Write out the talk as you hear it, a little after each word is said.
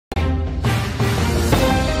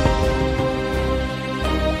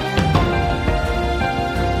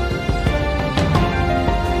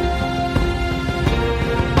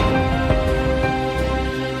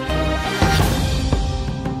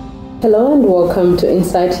Hello and welcome to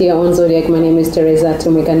Insight here on Zodiac. My name is Teresa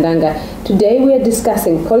Tumikandanga. Today we are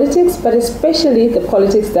discussing politics, but especially the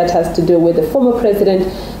politics that has to do with the former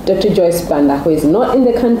president, Dr. Joyce Banda, who is not in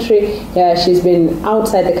the country. She's been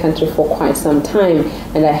outside the country for quite some time.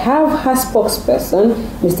 And I have her spokesperson,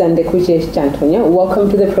 Mr. Andekuche Chamthunya. Welcome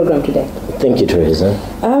to the program today. Thank you, Teresa.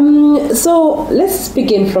 So let's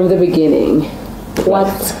begin from the beginning.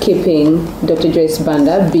 What's keeping Dr. Joyce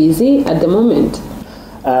Banda busy at the moment?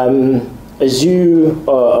 As you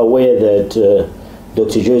are aware that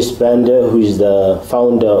Dr. Joyce Banda, who is the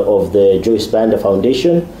founder of the Joyce Banda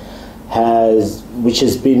Foundation, which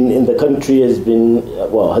has been in the country, has been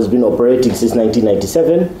operating since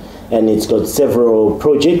 1997, and it's got several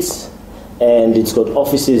projects, and it's got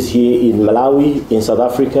offices here in Malawi, in South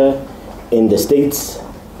Africa, in the States.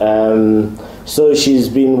 So she's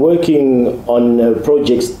been working on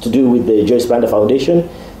projects to do with the Joyce Banda Foundation.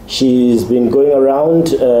 She's been going around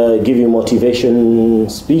giving motivation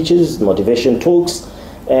speeches, motivation talks,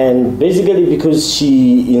 and basically because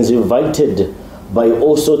she is invited by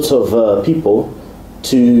all sorts of people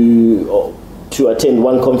to attend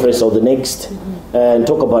one conference or the next and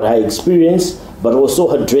talk about her experience, but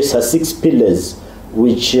also address her 6 pillars,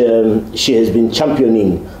 which she has been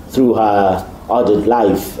championing through her adult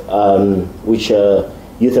life, which are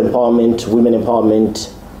youth empowerment, women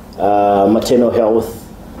empowerment, maternal health,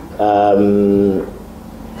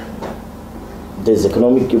 there's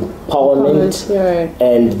economic empowerment, right.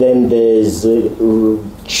 And then there's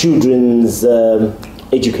children's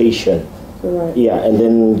education, right. Yeah, and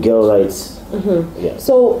then girl rights. Yeah.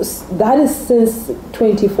 So that is since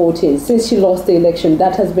 2014, since she lost the election,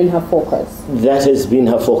 that has been her focus? That has been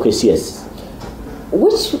her focus, yes.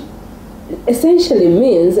 Which essentially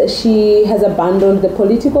means she has abandoned the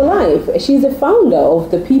political life. She's the founder of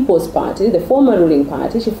the People's Party, the former ruling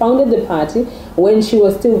party. She founded the party when she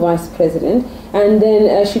was still vice president, and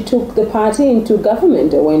then she took the party into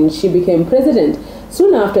government when she became president.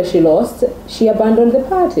 Soon after she lost, she abandoned the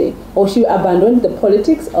party, or she abandoned the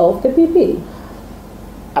politics of the PP.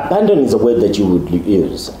 Abandon is a word that you would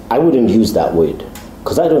use. I wouldn't use that word,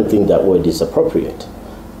 because I don't think that word is appropriate.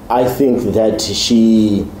 I think that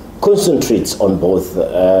she concentrates on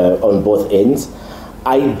both ends.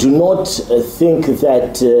 I do not think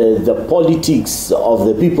that the politics of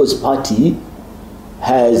the People's Party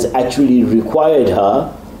has actually required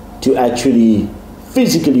her to actually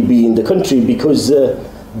physically be in the country, because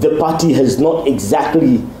the party has not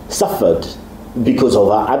exactly suffered because of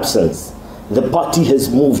her absence. The party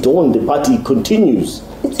has moved on. The party continues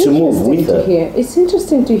to move with her. It's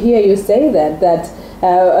interesting to hear you say that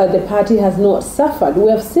the party has not suffered. We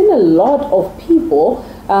have seen a lot of people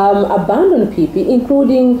abandon PP,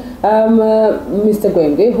 including Mr.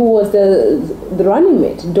 Gwenge, who was the running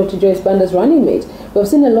mate, Dr. Joyce Banda's running mate. We have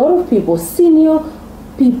seen a lot of people, senior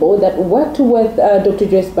people that worked with Dr.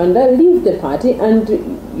 Joyce Banda, leave the party, and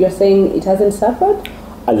you're saying it hasn't suffered?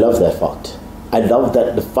 I love that fact. I love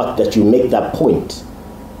the fact that you make that point.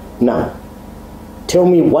 Now, tell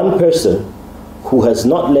me one person who has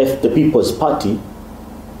not left the People's Party,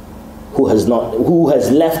 who has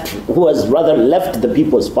rather left the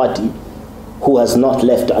People's Party, who has not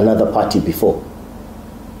left another party before.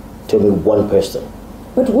 Tell me one person.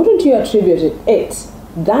 But wouldn't you attribute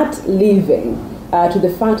that leaving, to the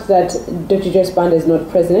fact that Dr. Joyce Banda is not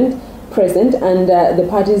present, and the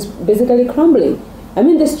party is basically crumbling? I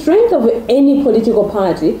mean, the strength of any political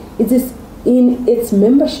party is in its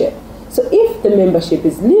membership. So if the membership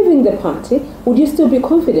is leaving the party, would you still be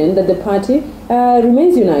confident that the party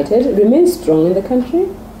remains united, remains strong in the country?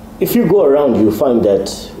 If you go around, you find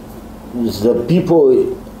that the people,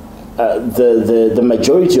 the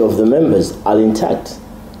majority of the members are intact.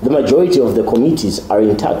 The majority of the committees are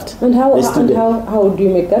intact. And how do you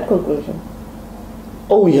make that conclusion?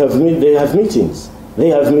 Oh, they have meetings. They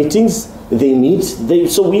have meetings, they meet,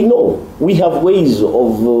 so we know. We have ways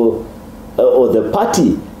of, or the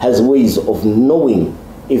party has ways of knowing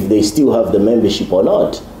if they still have the membership or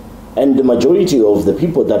not. And the majority of the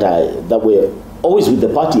people that were always with the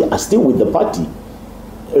party are still with the party.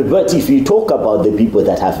 But if you talk about the people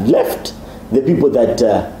that have left, the people that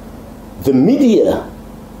the media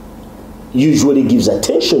usually gives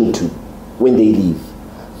attention to when they leave,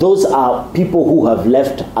 those are people who have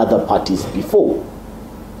left other parties before.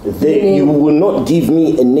 You will not give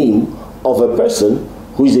me a name of a person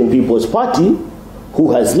who is in People's Party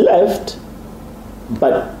who has left,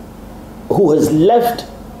 but has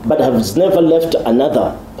never left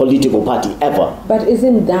another political party ever. But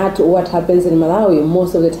isn't that what happens in Malawi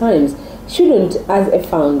most of the times? Shouldn't, as a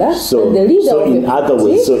founder and the leader of the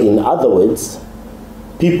party... So in other words,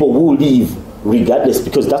 people who leave regardless,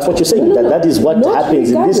 because that's what you're saying, that is what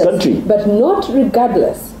happens in this country. But not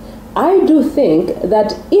regardless. I do think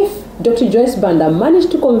that if Dr. Joyce Banda managed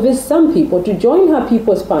to convince some people to join her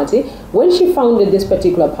People's Party when she founded this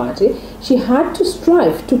particular party, she had to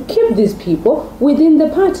strive to keep these people within the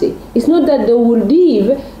party. It's not that they will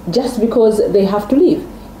leave just because they have to leave.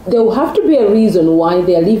 There will have to be a reason why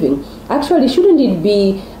they are leaving. Actually, shouldn't it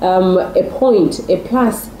be a point, a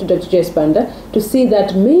plus to Dr. Joyce Banda to see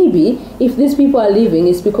that maybe if these people are leaving,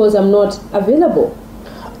 it's because I'm not available?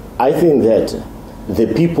 I think that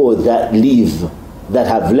the people that leave, that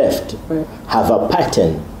have left, have a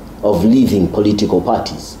pattern of leaving political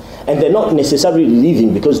parties. And they're not necessarily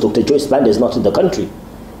leaving because Dr. Joyce Banda is not in the country,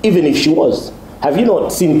 even if she was. Have you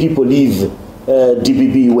not seen people leave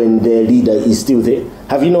DPP when their leader is still there?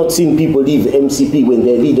 Have you not seen people leave MCP when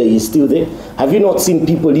their leader is still there? Have you not seen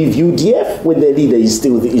people leave UDF when their leader is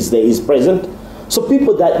still there, is present? So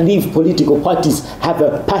people that leave political parties have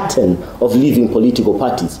a pattern of leaving political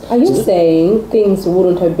parties. Are you saying things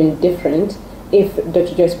wouldn't have been different if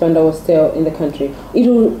Dr. Joyce Banda was still in the country? It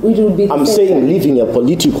will be the I'm same saying time. leaving a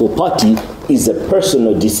political party is a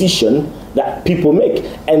personal decision that people make.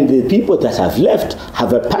 And the people that have left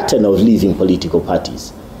have a pattern of leaving political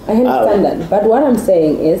parties. I understand that. But what I'm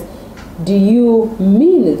saying is, do you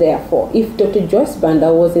mean, therefore, if Dr. Joyce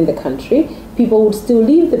Banda was in the country, people would still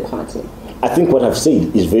leave the party? I think what I've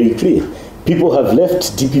said is very clear. People have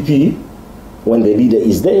left DPP when their leader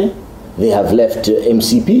is there. They have left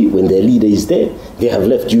MCP when their leader is there. They have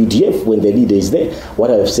left UDF when their leader is there. What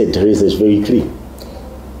I have said, Teresa, is very clear.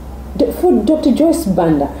 For Dr. Joyce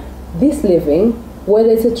Banda, this living, whether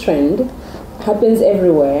it's a trend, happens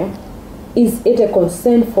everywhere. Is it a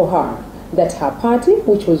concern for her that her party,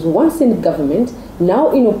 which was once in government, now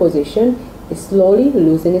in opposition, is slowly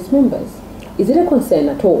losing its members? Is it a concern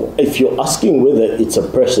at all? If you're asking whether it's a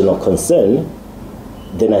personal concern,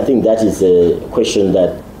 then I think that is a question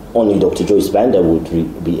that only Dr. Joyce Banda would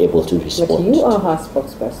be able to respond. But you are her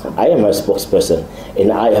spokesperson. I am her spokesperson,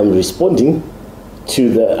 and I am responding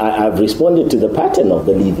to I've responded to the pattern of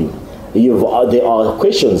the leaving. There are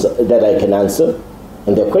questions that I can answer,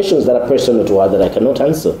 and there are questions that are personal to her that I cannot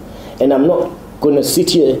answer. And I'm not going to sit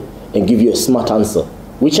here and give you a smart answer,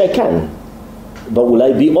 which I can. But will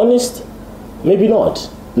I be honest? Maybe not.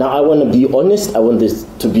 Now, I want to be honest. I want this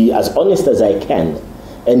to be as honest as I can.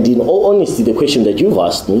 And in all honesty, the question that you've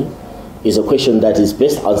asked me is a question that is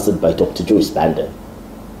best answered by Dr. Joyce Banda.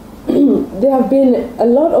 There have been a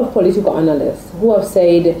lot of political analysts who have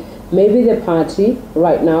said maybe the party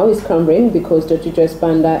right now is crumbling because Dr. Joyce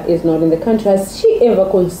Banda is not in the country. Has she ever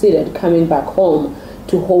considered coming back home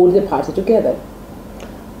to hold the party together?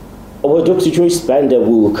 Well, Dr. Joyce Banda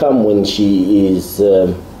will come when she is,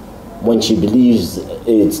 when she believes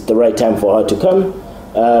it's the right time for her to come.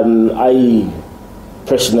 I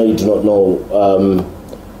personally do not know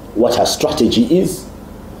what her strategy is,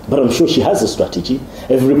 but I'm sure she has a strategy.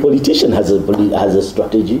 Every politician has a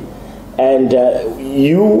strategy, and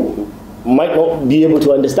you might not be able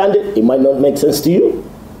to understand it. It might not make sense to you,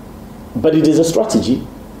 but it is a strategy.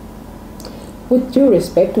 With due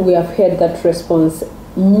respect, we have heard that response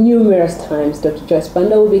numerous times. Dr. Joyce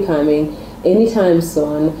Banda will be coming anytime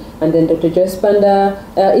soon, and then Dr. Joyce Banda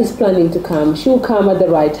is planning to come. She will come at the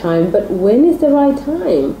right time, but when is the right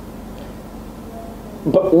time?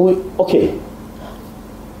 But okay.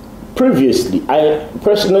 Previously, I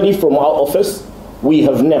personally, from our office, we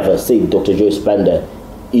have never said Dr. Joyce Banda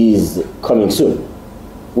is coming soon.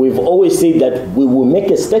 We've always said that we will make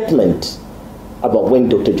a statement about when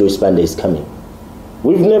Dr. Joyce Banda is coming.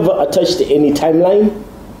 We've never attached any timeline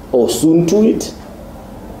or soon to it,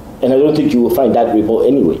 and I don't think you will find that report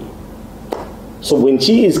anyway. So when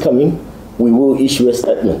she is coming, we will issue a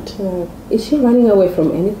statement. Is she running away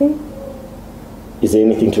from anything? Is there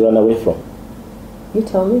anything to run away from? You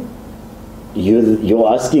tell me.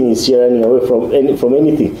 You're asking, is she running away from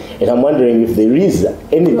anything? And I'm wondering if there is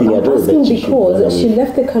anything at all that she should run away. Because she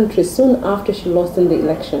left the country soon after she lost in the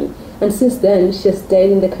election. And since then, she has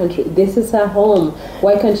stayed in the country. This is her home.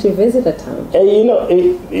 Why can't she visit at times? You know,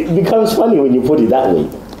 it becomes funny when you put it that way.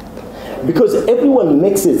 Because everyone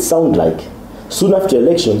makes it sound like soon after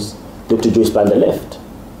elections, Dr. Joyce Banda left.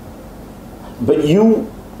 But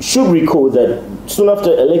you should recall that soon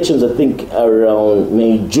after elections, I think around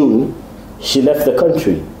May, June, she left the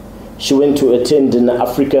country. She went to attend an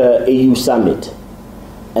Africa AU summit.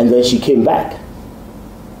 And then she came back.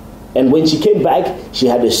 And when she came back, she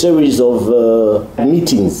had a series of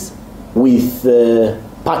meetings with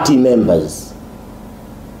party members.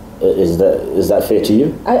 Is that fair to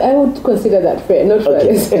you? I would consider that fair, not fair.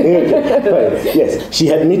 Right. Yes, she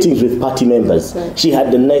had meetings with party members. Right. She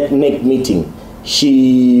had the NEC meeting.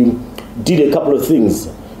 She did a couple of things.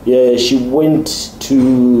 Yeah, she went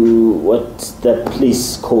to what's that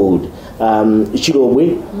place called?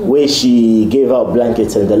 Chirowe, where she gave out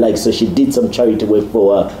blankets and the like. So she did some charity work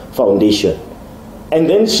for a foundation. And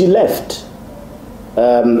then she left.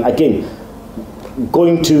 Again,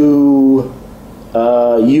 going to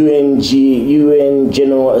UN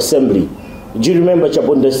General Assembly. Do you remember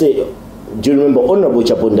Honorable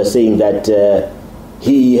Chapunda saying that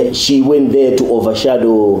she went there to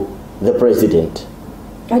overshadow the president?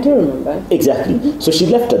 I do remember. Exactly. So she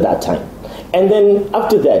left at that time. And then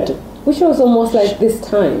after that... Which was almost like this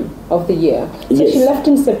time of the year. So yes. She left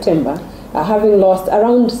in September, having lost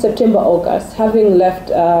around September, August, having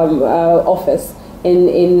left office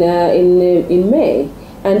in May.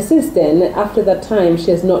 And since then, after that time,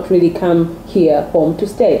 she has not really come here home to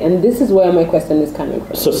stay. And this is where my question is coming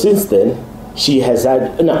from. So since then, she has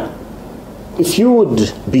had... Now, if you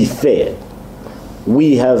would be fair,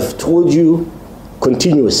 we have told you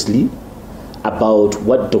continuously about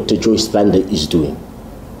what Dr. Joyce Banda is doing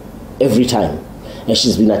every time. And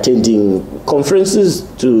she's been attending conferences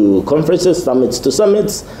to conferences, summits to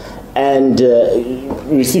summits, and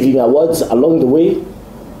receiving awards along the way.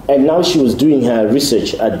 And now she was doing her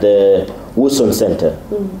research at the Wilson Center.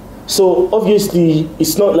 So obviously,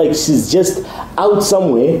 it's not like she's just out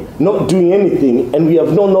somewhere, not doing anything, and we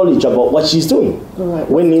have no knowledge about what she's doing. Right.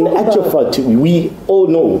 When in actual fact, we all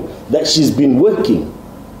know that she's been working.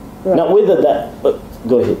 Right. Now, whether that...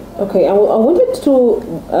 go ahead. Okay, I wanted to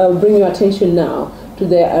bring your attention now to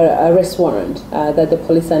the arrest warrant that the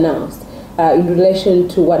police announced in relation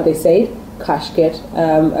to what they said, casket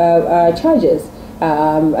charges.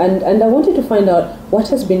 And I wanted to find out what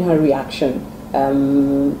has been her reaction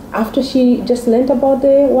after she just learned about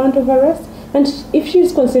the warrant of arrest, and if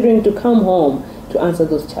she's considering to come home to answer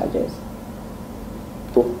those charges.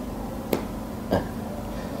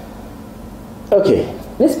 Okay.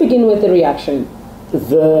 Let's begin with the reaction.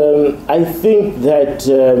 I think that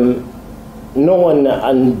no one,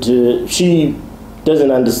 and she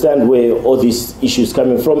doesn't understand where all these issues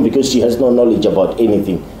coming from, because she has no knowledge about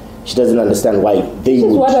anything. She doesn't understand why they This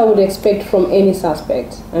would... is what I would expect from any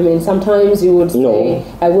suspect. I mean, sometimes you would say,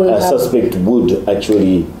 I wouldn't have... A suspect would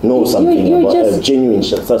actually know something about... A genuine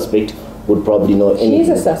suspect would probably know anything.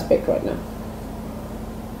 She is a suspect right now.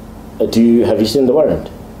 Have you seen the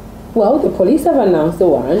warrant? Well, the police have announced the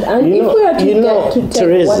warrant, and if we are to get to take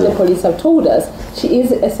Teresa, what the police have told us, she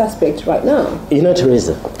is a suspect right now. You know,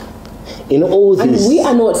 Teresa, in all this... And we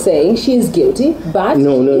are not saying she is guilty, but...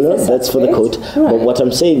 No, that's for the court. Right. But what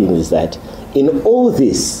I'm saying is that in all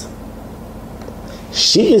this,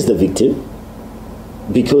 she is the victim,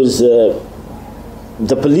 because the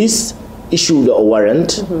police issued a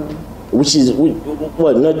warrant, which is...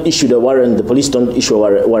 Well, not issued a warrant, the police don't issue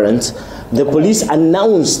warrants. The police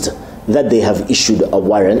announced that they have issued a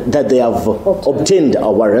warrant, that they have obtained a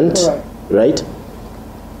warrant, right?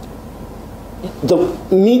 The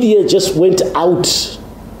media just went out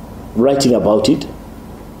writing about it,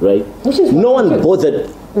 right? No one bothered.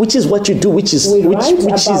 Which is what you do. Which is not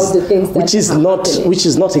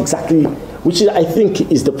exactly. Which is, I think,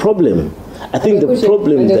 is the problem. I think the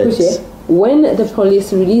problem that when the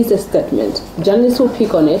police release a statement, journalists will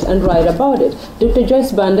pick on it and write about it. Dr.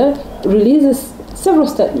 Joyce Banda releases several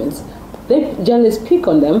statements. The journalists pick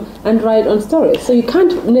on them and write on stories. So you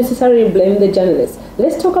can't necessarily blame the journalists.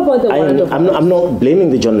 Let's talk about the warrant of arrest. I'm not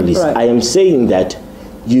blaming the journalists. Right. I am saying that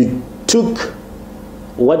you took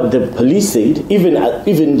what the police said, even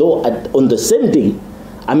though on the same day,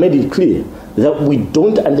 I made it clear that we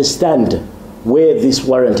don't understand where this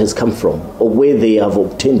warrant has come from or where they have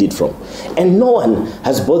obtained it from. And no one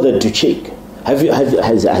has bothered to check.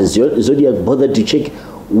 Has Zodiac bothered to check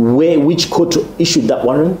which court issued that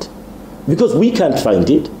warrant? Because we can't find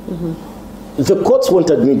it. The courts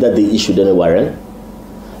won't admit that they issued any warrant.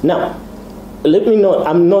 Now, let me know,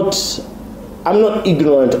 I'm not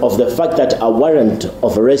ignorant of the fact that a warrant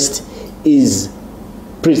of arrest is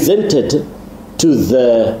presented to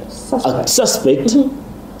the suspect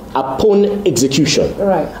upon execution.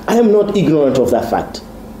 Right. I am not ignorant of that fact.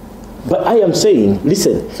 But I am saying,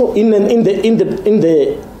 listen, so in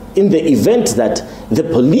the event that the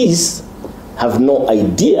police have no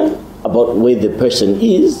idea about where the person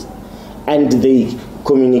is, and they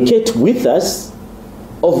communicate with us,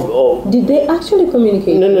 did they actually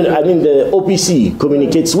communicate? No. I mean, the OPC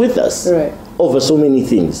communicates with us over so many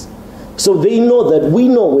things. So they know that we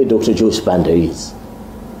know where Dr. Joyce Banda is.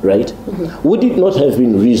 right? Mm-hmm. Would it not have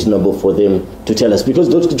been reasonable for them to tell us? Because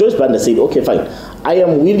Dr. Joyce Banda said, okay, fine, I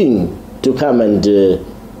am willing to come and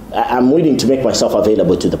I'm willing to make myself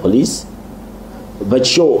available to the police, but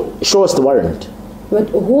show us the warrant. But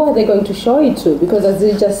who are they going to show it to? Because as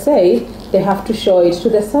you just say, they have to show it to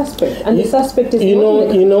the suspect, and the suspect is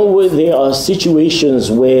where there are situations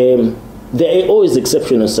where there are always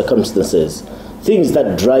exceptional circumstances, things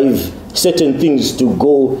that drive certain things to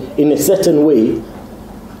go in a certain way,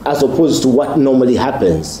 as opposed to what normally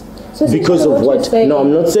happens. So because of what? No,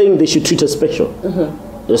 I'm not saying they should treat us special.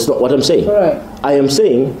 Mm-hmm. That's not what I'm saying. Right. I am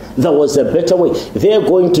saying there was a better way. They are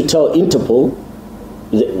going to tell Interpol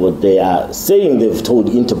what they are saying. They've told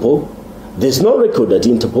Interpol. There's no record at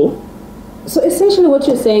Interpol. So essentially what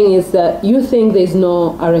you're saying is that you think there's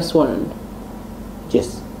no arrest warrant?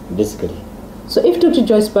 Yes, basically. So if Dr.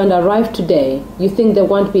 Joyce Banda arrived today, you think there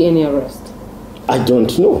won't be any arrest? I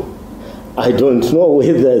don't know. I don't know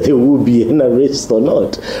whether there will be an arrest or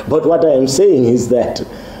not. But what I am saying is that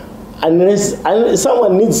unless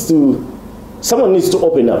someone needs to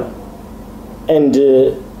open up and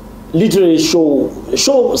literally show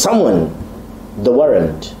someone the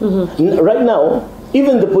warrant. Mm-hmm. Right now,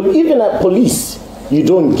 even at police, you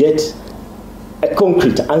don't get a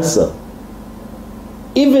concrete answer.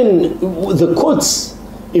 Even the courts,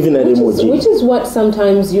 even at emoji. Which is what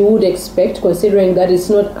sometimes you would expect, considering that it's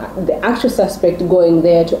not the actual suspect going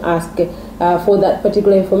there to ask for that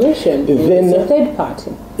particular information. Then, it's a third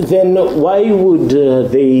party. Then why would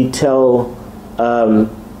they tell?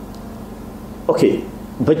 Okay,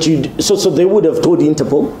 but so they would have told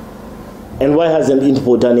Interpol, and why hasn't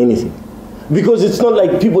Interpol done anything? Because it's not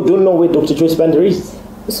like people don't know where Dr. Joyce Banda is.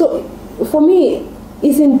 So, for me,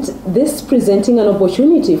 isn't this presenting an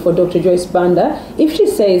opportunity for Dr. Joyce Banda, if she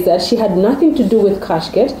says that she had nothing to do with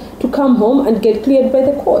Cashgate, to come home and get cleared by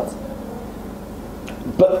the court?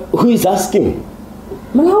 But who is asking?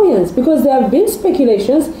 Malawians, because there have been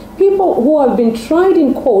speculations, people who have been tried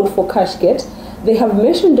in court for Cashgate, they have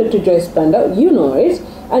mentioned Dr. Joyce Banda, you know it,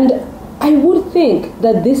 and I would think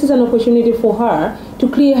that this is an opportunity for her to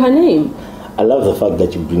clear her name. I love the fact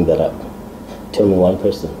that you bring that up. Tell me one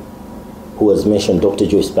person who has mentioned Dr.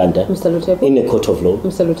 Joyce Banda in a court of law.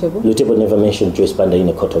 Mr. Lutepo? Lutepo never mentioned Joyce Banda in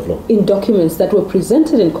a court of law. In documents that were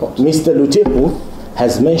presented in court. Mr. Lutepo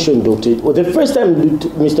has mentioned the first time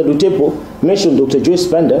Mr. Lutepo mentioned Dr. Joyce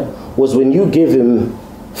Banda was when you gave him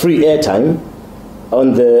free airtime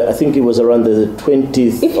on I think it was around the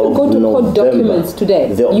 20th of November. If you go to court documents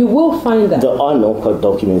today, you will find that. There are no court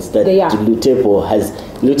documents that Lutepo has.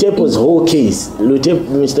 Lutepo's whole case,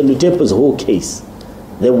 Mr. Lutepo's whole case,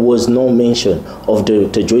 there was no mention of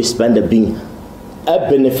Dr. Joyce Banda being a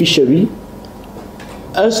beneficiary,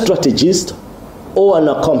 a strategist, or an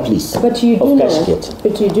accomplice of Cashgate.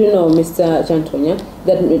 But you do know, Mr. Chamthunya,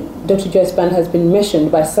 that Dr. Joyce Banda has been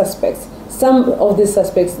mentioned by suspects. Some of these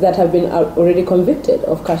suspects that have been already convicted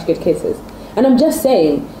of Cashgate cases. And I'm just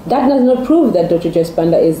saying, that does not prove that Dr. Joyce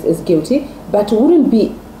Banda is guilty, but wouldn't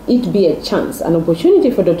it be a chance, an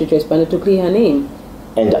opportunity for Dr. Joyce Banda to clear her name?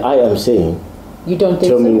 And I am saying, you don't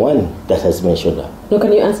think tell me one that has mentioned her. No,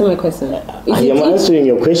 can you answer my question? I am answering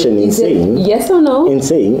your question in saying, yes or no? In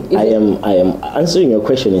saying, I am answering your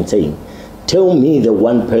question in saying, tell me the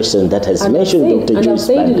one person that has mentioned Dr. Joyce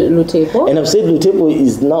Banda. And I've said Lutepo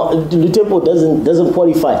is not. Lutepo doesn't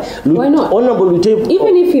qualify. Why not? Honorable Lutepo.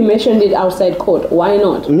 Even if he mentioned it outside court, why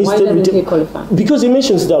not? Why doesn't he qualify? Because he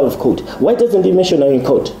mentions it out of court. Why doesn't he mention her in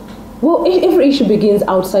court? Well, every issue begins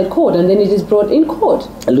outside court and then it is brought in court.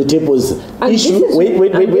 Lutepo's issue. Wait.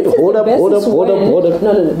 Hold up.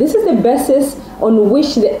 No. This is the basis on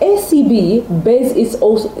which the ACB based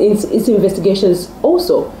its investigations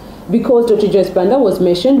also. Because Dr. Joyce Banda was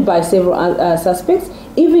mentioned by several suspects,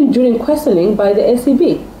 even during questioning by the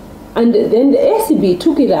ACB. And then the ACB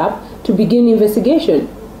took it up to begin investigation.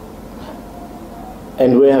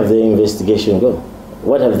 And where have the investigation gone?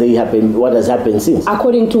 What has happened since?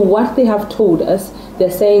 According to what they have told us, they're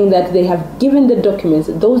saying that they have given the documents,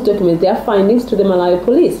 their findings to the Malawi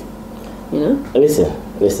police. You know? Listen.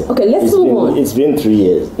 Okay, let's move on. It's been 3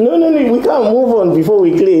 years. No, we can't move on before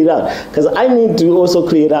we clear it out. Because I need to also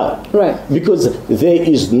clear it out. Right. Because there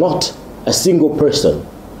is not a single person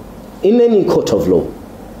in any court of law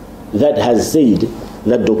that has said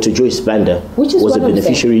that Dr. Joyce Banda was a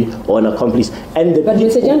beneficiary or an accomplice. But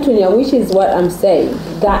Mr. Chamthunya, which is what I'm saying,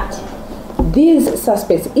 that these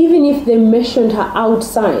suspects, even if they mentioned her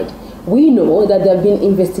outside, we know that there have been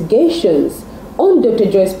investigations on Dr.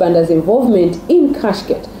 Joyce Banda's involvement in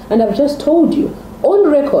Cashgate. And I've just told you, on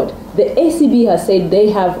record, the ACB has said they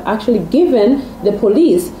have actually given the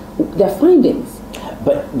police their findings.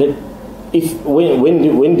 But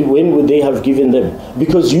When would they have given them?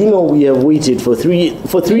 Because we have waited for three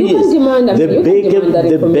years. The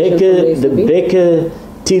Baker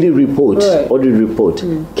TD report, audit report,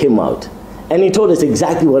 came out, and it told us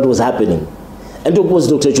exactly what was happening. And was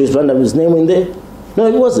Dr. Joyce Banda's name in there? No,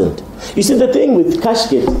 it wasn't. You see, the thing with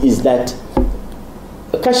Cashgate is that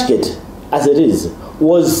Cashgate, as it is,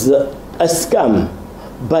 was a scam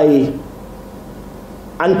by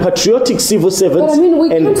unpatriotic civil servants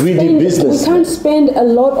and greedy businessmen. We can't spend a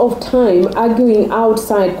lot of time arguing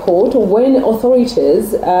outside court when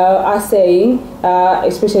authorities are saying,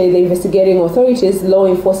 especially the investigating authorities, law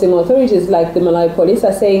enforcing authorities like the Malawi police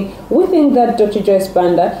are saying, we think that Dr. Joyce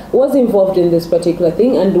Banda was involved in this particular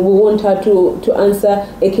thing and we want her to answer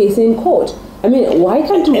a case in court. I mean, why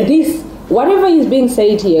can't this... Whatever is being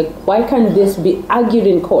said here, why can't this be argued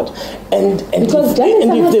in court? And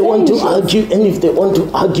if they want to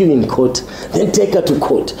argue in court, then take her to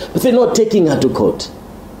court. But they're not taking her to court.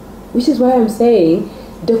 Which is why I'm saying,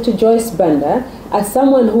 Dr. Joyce Banda, as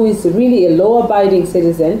someone who is really a law-abiding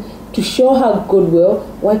citizen, to show her goodwill,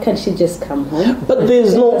 why can't she just come home? But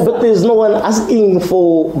there's no one asking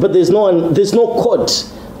for. But there's no court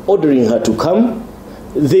ordering her to come.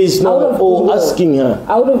 There's no asking her.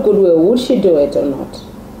 Out of goodwill, would she do it or not?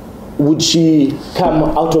 Would she come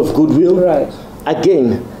out of goodwill? Right.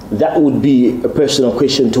 Again, that would be a personal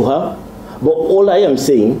question to her. But all I am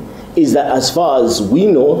saying is that as far as we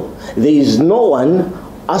know, there is no one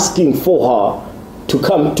asking for her to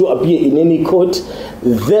come to appear in any court.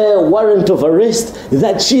 Their warrant of arrest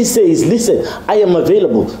that she says, listen, I am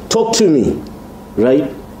available, talk to me,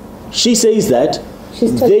 right? She says that.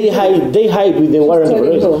 They hide with the warrant of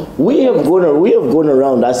arrest. We have gone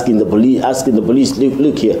around asking the police,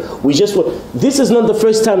 look here. This is not the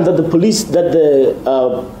first time that the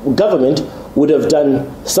government would have done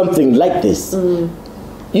something like this.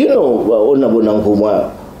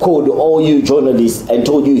 Called all you journalists and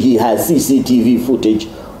told you he has CCTV footage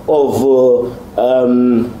of.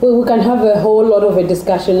 We can have a whole lot of a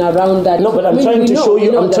discussion around that. No, but I'm trying to show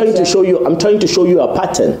you a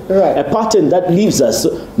pattern. Right. A pattern that leaves us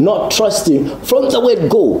not trusting from the word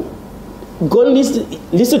go. Go and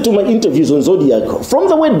listen to my interviews on Zodiak. From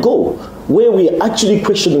the word go, where we're actually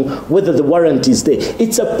questioning whether the warrant is there.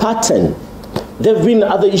 It's a pattern. There have been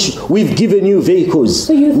other issues. We've given you vehicles.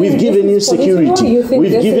 So you we've given you security. You think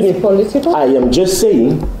this is political? I am just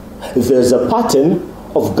saying there's a pattern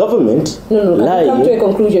of government lying. Come to a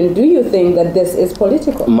conclusion. Do you think that this is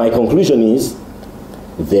political? My conclusion is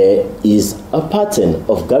there is a pattern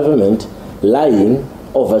of government lying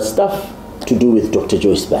over stuff to do with Dr.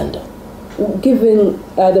 Joyce Banda. Given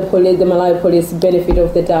the Malawi police benefit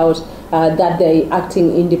of the doubt that they're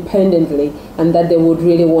acting independently and that they would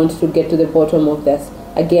really want to get to the bottom of this,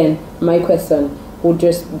 again, my question can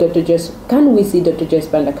we see Dr. Joyce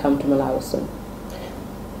Banda come to Malawi soon?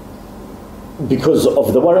 Because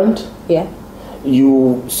of the warrant? Yeah.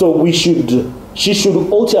 She should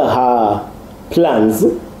alter her plans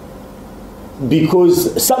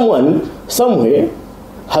because someone somewhere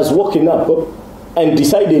has woken up and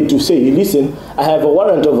decided to say, listen, I have a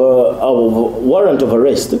warrant of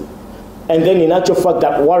arrest, and then in actual fact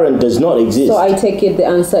that warrant does not exist. So I take it the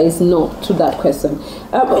answer is no to that question.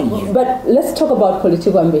 But let's talk about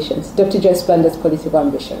political ambitions. Dr. Joyce Banda's political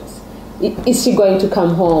ambitions. Is she going to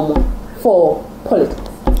come home for politics?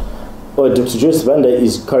 Well, Dr. Joyce Banda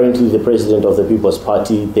is currently the president of the People's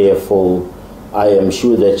Party. Therefore, I am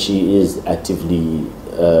sure that she is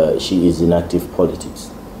in active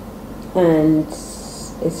politics. And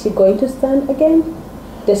is she going to stand again?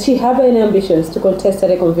 Does she have any ambitions to contest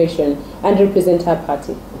at a convention and represent her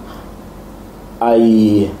party?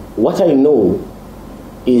 What I know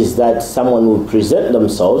is that someone will present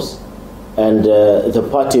themselves and the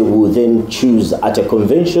party will then choose at a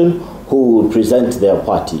convention who will present their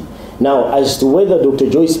party. Now, as to whether Dr.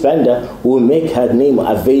 Joyce Banda will make her name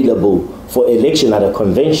available for election at a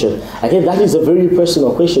convention, again, that is a very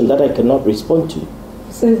personal question that I cannot respond to.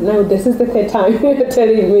 So now this is the third time you're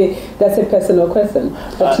telling me that's a personal question.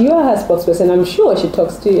 But you are her spokesperson. I'm sure she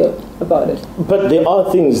talks to you about it. But there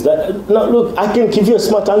are things that... Now, look, I can give you a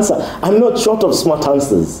smart answer. I'm not short of smart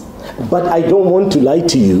answers. But I don't want to lie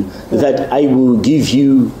to you that I will give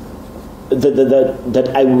you... I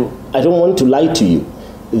don't want to lie to you.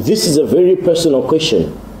 This is a very personal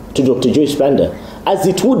question to Dr. Joyce Banda, as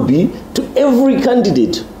it would be to every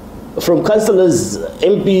candidate, from councillors,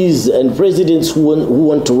 MPs, and presidents who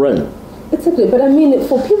want to run. Exactly, but I mean,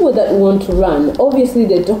 for people that want to run, obviously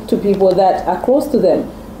they talk to people that are close to them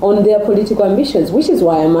on their political ambitions, which is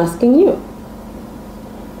why I'm asking you.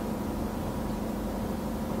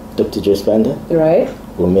 Dr. Joyce Banda? Right.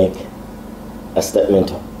 Will make a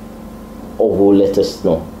statement or will let us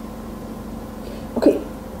know. Okay,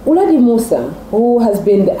 Uladi Musa, who has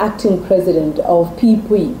been the acting president of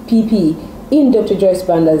PP in Dr. Joyce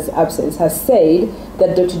Banda's absence, has said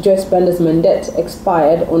that Dr. Joyce Banda's mandate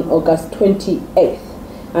expired on August 28th.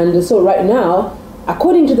 And so right now,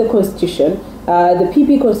 according to the constitution, the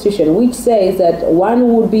PP constitution, which says that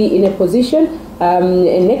one would be in a position,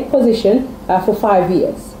 a neck position for 5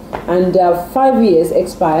 years. And 5 years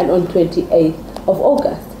expired on 28th of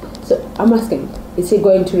August. So I'm asking, is he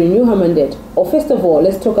going to renew her mandate? Or first of all,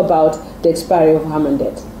 let's talk about the expiry of her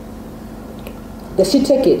mandate. Does she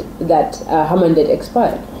take it that her mandate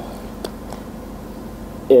expired?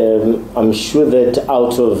 I'm sure that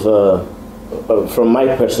out of, from my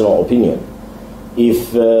personal opinion,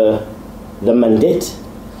 if the mandate,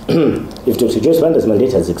 if Dr. Joyce Banda's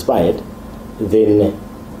mandate has expired, then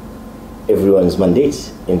everyone's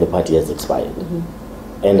mandate in the party has expired.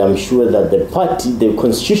 And I'm sure that the party, the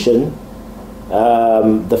constitution,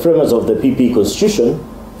 the framers of the PP constitution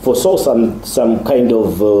foresaw some kind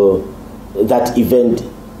of that event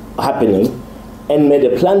happening and made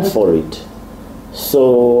a plan for it.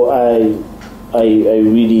 So I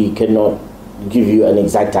really cannot give you an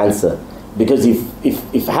exact answer, because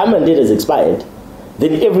if her mandate has expired,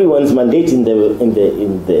 then everyone's mandate in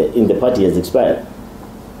the party has expired.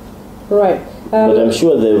 Right. But I'm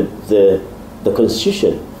sure the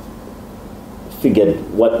constitution figured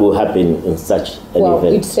what will happen in such an event. Well,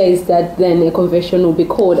 it says that then a convention will be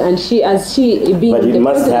called, and as she being but it the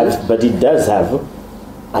must president, have, but it does have,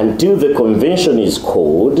 until the convention is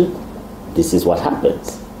called, this is what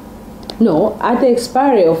happens. No, at the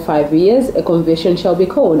expiry of 5 years, a convention shall be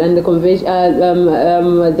called, and the convention,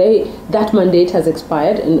 that mandate has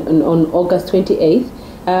expired on August 28th.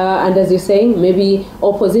 And as you're saying, maybe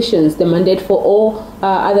all positions, the mandate for all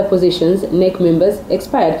other positions, NEC members,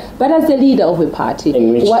 expired. But as the leader of a party,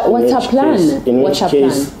 what's her plan? In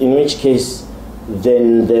which case,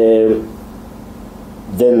 then the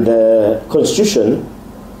constitution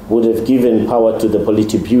would have given power to the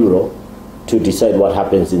Politburo to decide what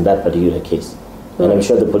happens in that particular case. Right. And I'm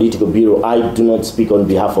sure the political bureau, I do not speak on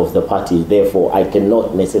behalf of the party, therefore I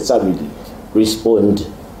cannot necessarily respond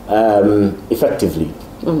effectively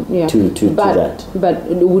to that. But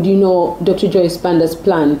would you know Dr. Joyce Banda's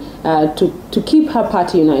plan to keep her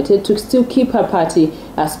party united, to still keep her party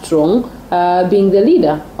strong, being the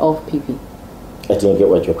leader of PP? I didn't get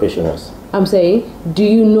what your question was. I'm saying,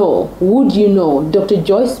 would you know Dr.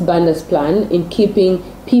 Joyce Banda's plan in keeping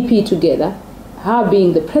PP together, her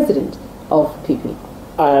being the president of PP?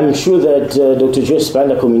 I'm sure that Dr. Joyce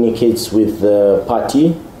Banda communicates with the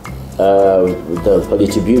party, the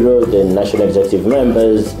Politburo, the national executive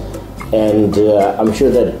members, and I'm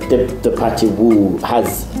sure that the party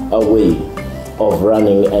has a way of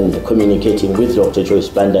running and communicating with Dr. Joyce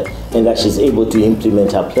Banda, and that she's able to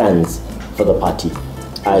implement her plans for the party.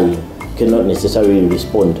 I cannot necessarily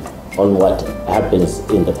respond on what happens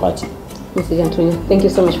in the party. Mr. Chamthunya, thank you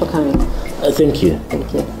so much for coming. Thank you.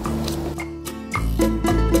 Thank you.